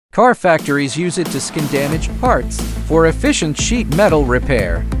Car factories use it to scan damaged parts for efficient sheet metal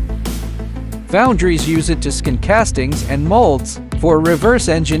repair. Foundries use it to scan castings and molds for reverse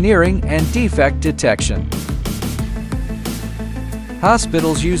engineering and defect detection.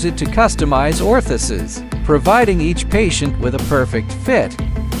 Hospitals use it to customize orthoses, providing each patient with a perfect fit.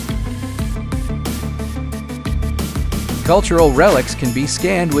 Cultural relics can be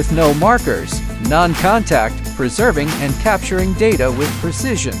scanned with no markers, non-contact, preserving and capturing data with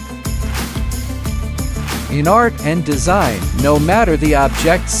precision. In art and design, no matter the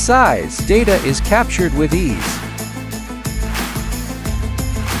object's size, data is captured with ease.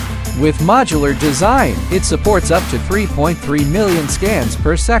 With modular design, it supports up to 3.3 million scans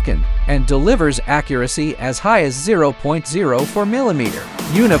per second and delivers accuracy as high as 0.04 millimeter.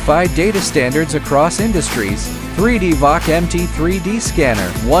 Unified data standards across industries. 3DeVOK MT 3D scanner,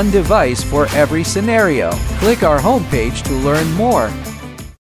 one device for every scenario. Click our homepage to learn more.